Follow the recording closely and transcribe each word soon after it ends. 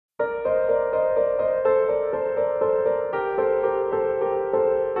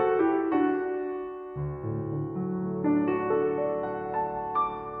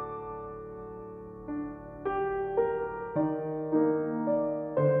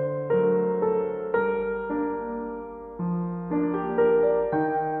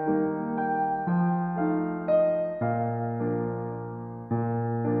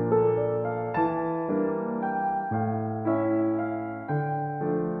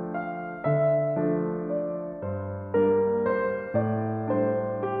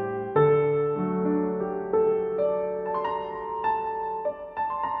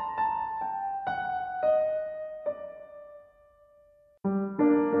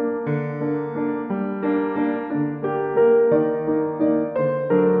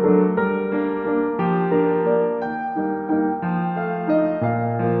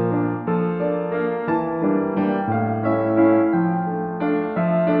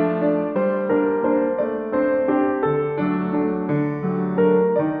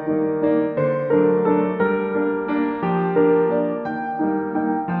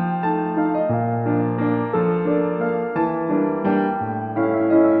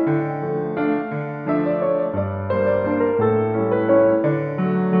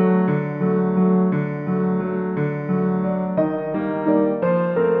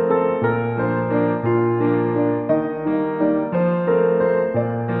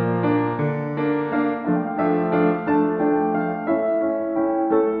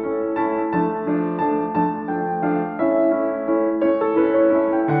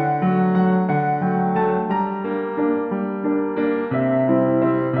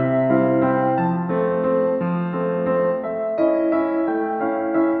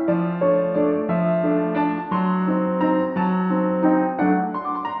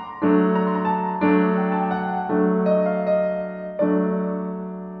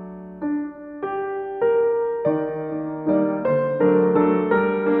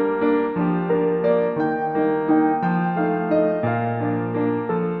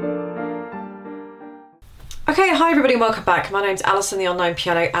welcome back. My name's Alison, the online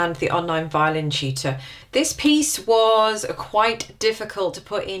piano and the online violin tutor. This piece was quite difficult to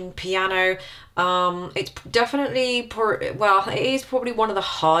put in piano. It's definitely, well, it is probably one of the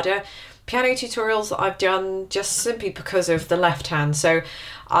harder piano tutorials that I've done, just simply because of the left hand. So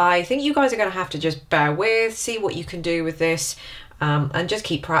I think you guys are going to have to just bear with, see what you can do with this, and just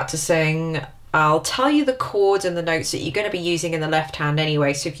keep practicing. I'll tell you the chords and the notes that you're going to be using in the left hand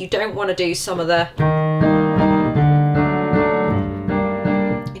anyway. So if you don't want to do some of the,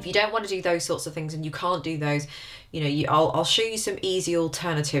 if you don't want to do those sorts of things and you can't do those, you know, I'll show you some easy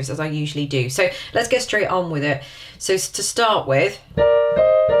alternatives as I usually do. So let's get straight on with it. So to start with,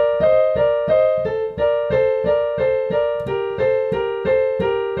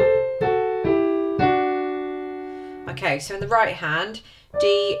 okay, so in the right hand,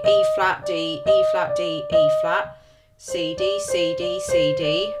 D, E flat, D, E flat, D, E flat, C, D, C, D, C,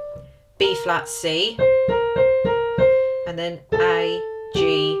 D, B flat, C, and then A,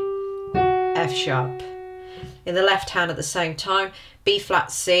 G, F sharp. In the left hand at the same time, B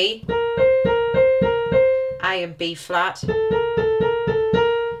flat, C, A and B flat,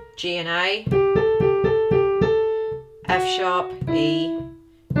 G and A, F sharp, E,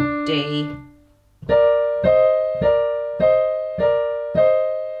 D,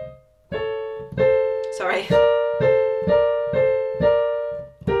 sorry.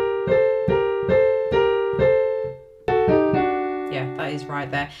 Yeah, that is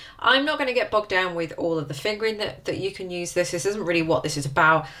right there. I'm not going to get bogged down with all of the fingering that you can use this. This isn't really what this is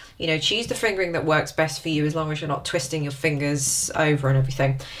about. You know, choose the fingering that works best for you as long as you're not twisting your fingers over and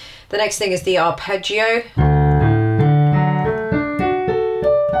everything. The next thing is the arpeggio.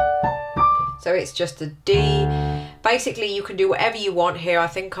 So it's just a D. Basically, you can do whatever you want here. I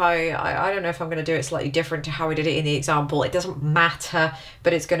think I don't know if I'm going to do it slightly different to how I did it in the example. It doesn't matter,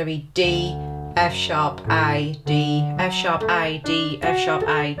 but it's going to be D, F sharp, A, D, F sharp, A, D, F sharp,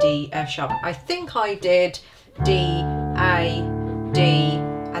 A, D, F sharp. I think I did D, A, D,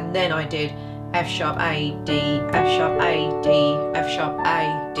 and then I did F sharp, A, D, F sharp, A, D, F sharp,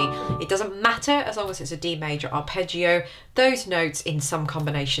 A, D. It doesn't matter as long as it's a D major arpeggio. Those notes in some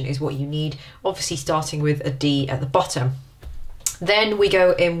combination is what you need, obviously starting with a D at the bottom. Then we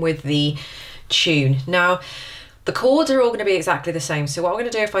go in with the tune. Now, the chords are all going to be exactly the same. So what I'm going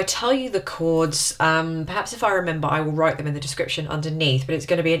to do, if I tell you the chords, perhaps if I remember, I will write them in the description underneath, but it's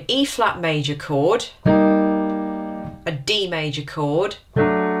going to be an E flat major chord, a D major chord,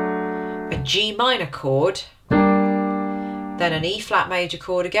 a G minor chord, then an E flat major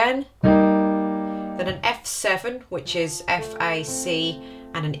chord again, then an F7, which is F, A, C,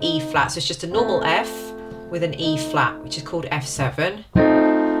 and an E flat. So it's just a normal F with an E flat, which is called F7.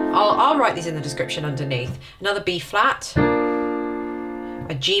 I'll write these in the description underneath. Another B flat,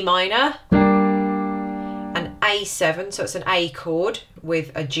 a G minor, an A7, so it's an A chord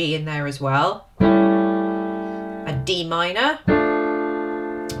with a G in there as well, a D minor,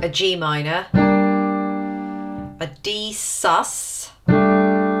 a G minor, a D sus,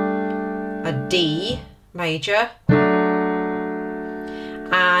 a D major,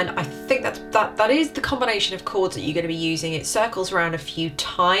 and I think that is the combination of chords that you're going to be using. It circles around a few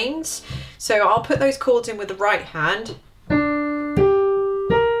times, so I'll put those chords in with the right hand.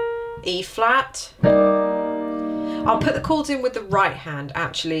 E flat. I'll put the chords in with the right hand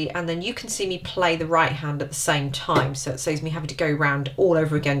actually, and then you can see me play the right hand at the same time, so it saves me having to go round all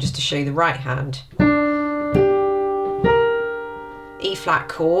over again just to show you the right hand. E flat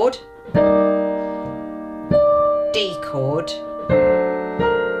chord, D chord,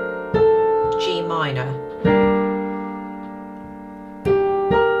 G minor,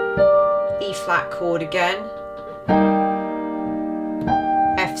 E flat chord again,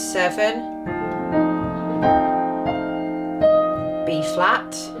 F7, B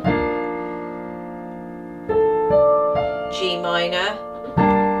flat, G minor,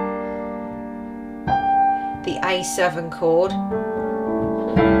 the A7 chord,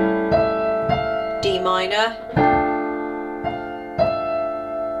 D minor,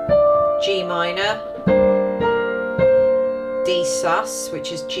 G minor, D sus,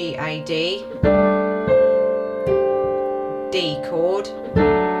 which is G, A, D, D chord,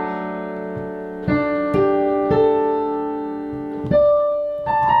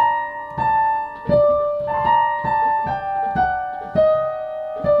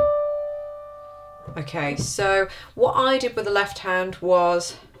 okay, so what I did with the left hand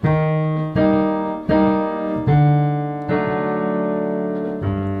was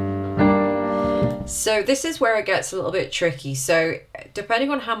so this is where it gets a little bit tricky. So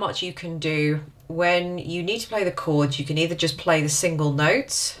depending on how much you can do, when you need to play the chords, you can either just play the single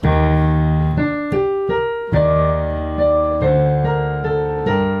notes,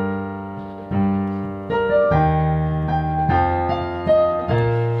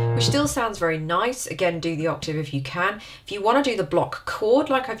 which still sounds very nice. Again, do the octave if you can. If you want to do the block chord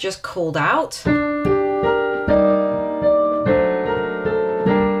like I've just called out,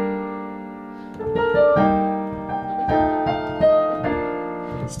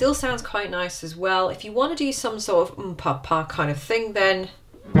 still sounds quite nice as well. If you want to do some sort of pa kind of thing, then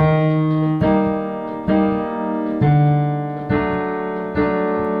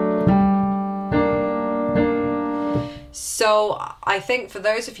so I think for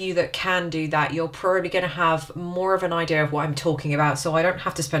those of you that can do that, you're probably going to have more of an idea of what I'm talking about, so I don't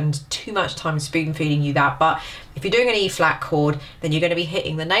have to spend too much time spoon feeding you that. But if you're doing an E flat chord, then you're going to be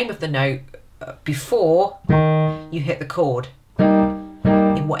hitting the name of the note before you hit the chord.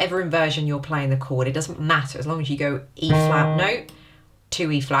 In whatever inversion you're playing the chord, it doesn't matter as long as you go E flat note,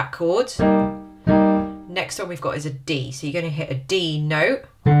 2 E flat chords. Next one we've got is a D, so you're going to hit a D note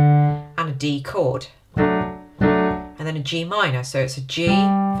and a D chord, and then a G minor, so it's a G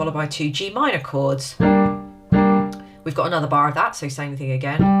followed by 2 G minor chords. We've got another bar of that, so same thing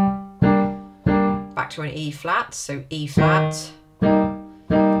again. Back to an E flat, so E flat,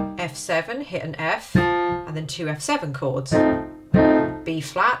 F7, hit an F, and then 2 F7 chords. B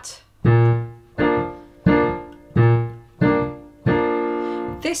flat.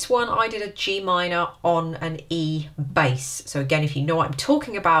 This one I did a G minor on an E bass. So again, if you know what I'm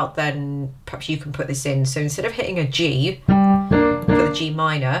talking about, then perhaps you can put this in. So instead of hitting a G for the G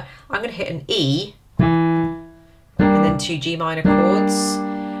minor, I'm going to hit an E and then 2 G minor chords.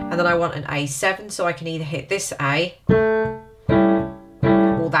 And then I want an A7, so I can either hit this A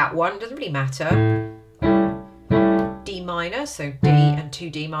or that one, doesn't really matter. D minor, so D and 2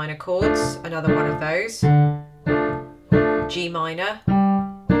 D minor chords, another one of those, G minor,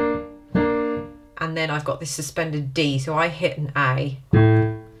 and then I've got this suspended D, so I hit an A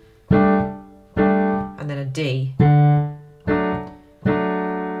and then a D.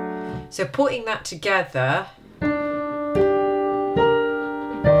 So putting that together,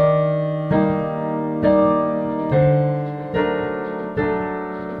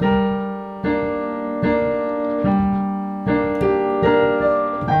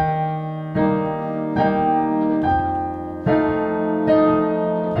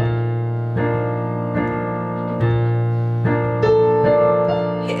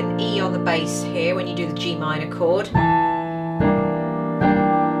 bass here when you do the G minor chord.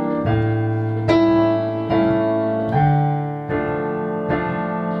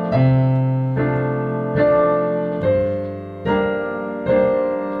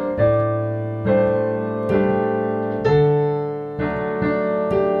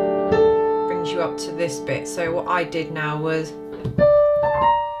 Brings you up to this bit. So what I did now was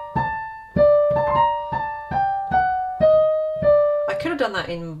could have done that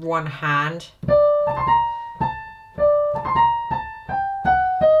in one hand, but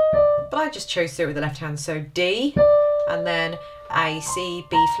I just chose to do it with the left hand. So D, and then A, C,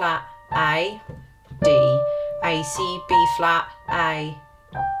 B flat, A, D, A, C, B flat, A,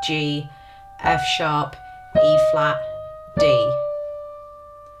 G, F sharp, E flat, D.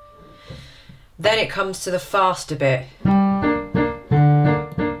 Then it comes to the faster bit.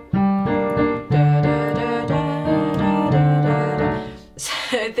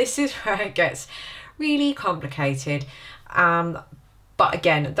 This is where it gets really complicated, but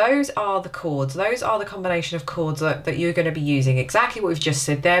again, those are the chords, those are the combination of chords that you're going to be using, exactly what we've just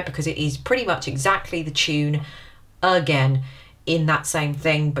said there, because it is pretty much exactly the tune again in that same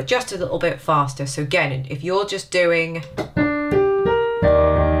thing, but just a little bit faster. So again, if you're just doing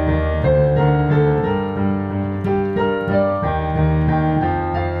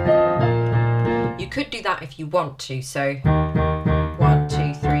you could do that if you want to, so 1,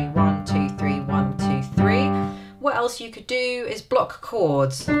 2, 3, 1, 2, 3, 1, 2, 3. What else you could do is block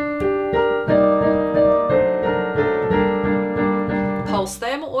chords. Pulse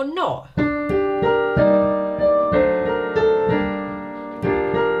them or not.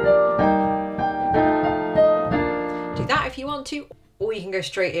 Do that if you want to, or you can go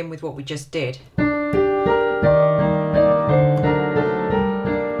straight in with what we just did.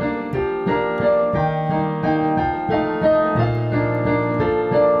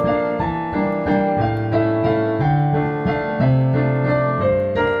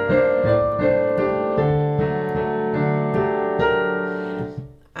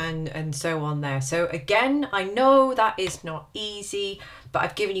 And so on there. So again, I know that is not easy, but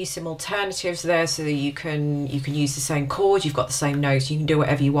I've given you some alternatives there so that you can use the same chords, you've got the same notes, you can do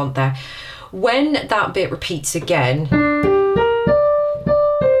whatever you want there. When that bit repeats again,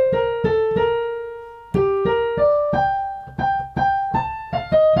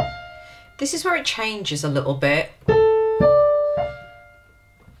 this is where it changes a little bit.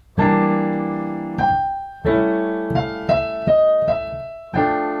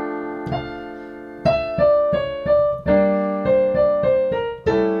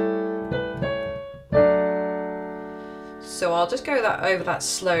 So I'll just go over that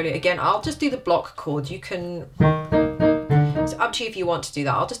slowly. Again, I'll just do the block chords. You can, it's up to you if you want to do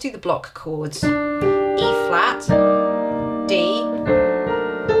that. I'll just do the block chords. E flat, D,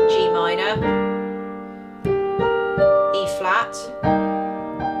 G minor, E flat,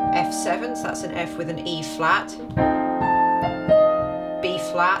 F7, so that's an F with an E flat, B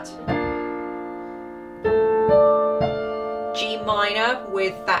flat, G minor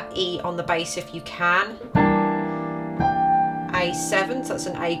with that E on the bass if you can, A7, so that's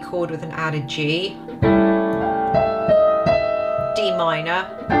an A chord with an added G, D minor,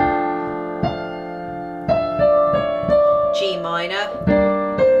 G minor,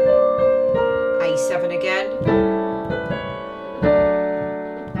 A7 again,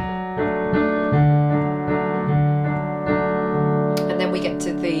 and then we get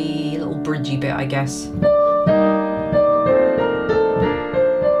to the little bridgey bit, I guess.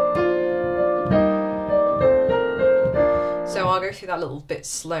 So I'll go through that little bit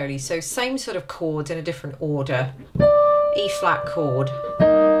slowly. So same sort of chords in a different order. E flat chord,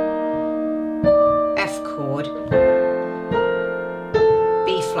 F chord,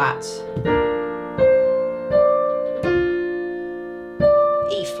 B flat,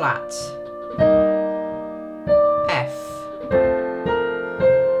 E flat, F,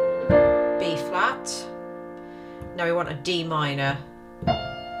 B flat. Now we want a D minor.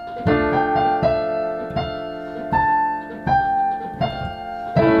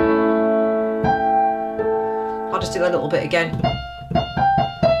 I'll just do that a little bit again.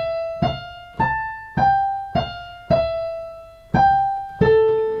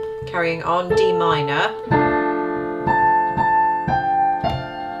 Carrying on, D minor.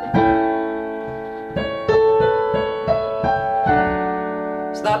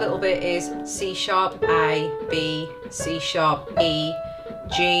 So that little bit is C sharp, A, B, C sharp, E,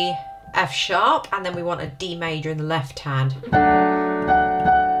 G, F sharp, and then we want a D major in the left hand.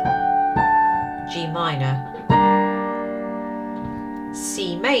 G minor.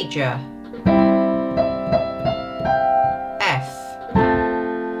 C major, F.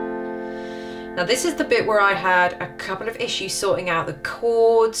 Now this is the bit where I had a couple of issues sorting out the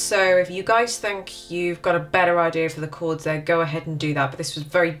chords, so if you guys think you've got a better idea for the chords there, go ahead and do that, but this was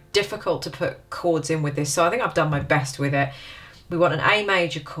very difficult to put chords in with this, so I think I've done my best with it. We want an A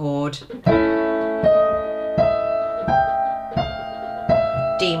major chord,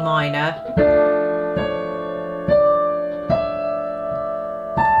 D minor,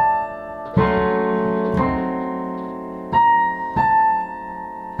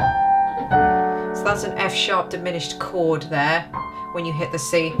 that's an F sharp diminished chord there when you hit the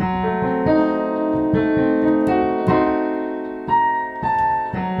C.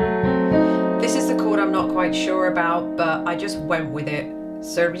 This is the chord I'm not quite sure about, but I just went with it.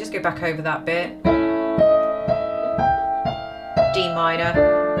 So let me just go back over that bit. D minor,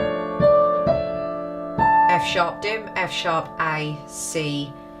 F sharp dim, F sharp A,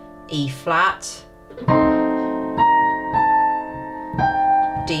 C, E flat,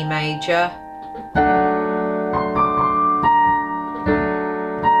 D major,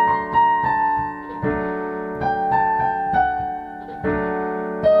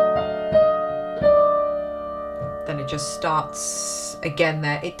 then it just starts again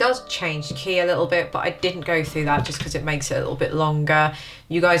there. It does change key a little bit, but I didn't go through that just because it makes it a little bit longer.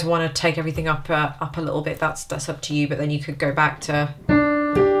 You guys want to take everything up a little bit, that's up to you, but then you could go back to,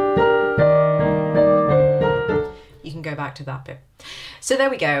 you can go back to that bit. So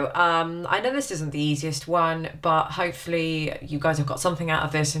there we go. I know this isn't the easiest one, but hopefully you guys have got something out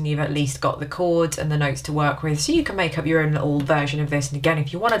of this and you've at least got the chords and the notes to work with, so you can make up your own little version of this. And again,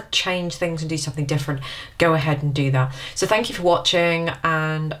 if you want to change things and do something different, go ahead and do that. So thank you for watching,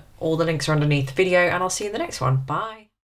 and all the links are underneath the video, and I'll see you in the next one. Bye.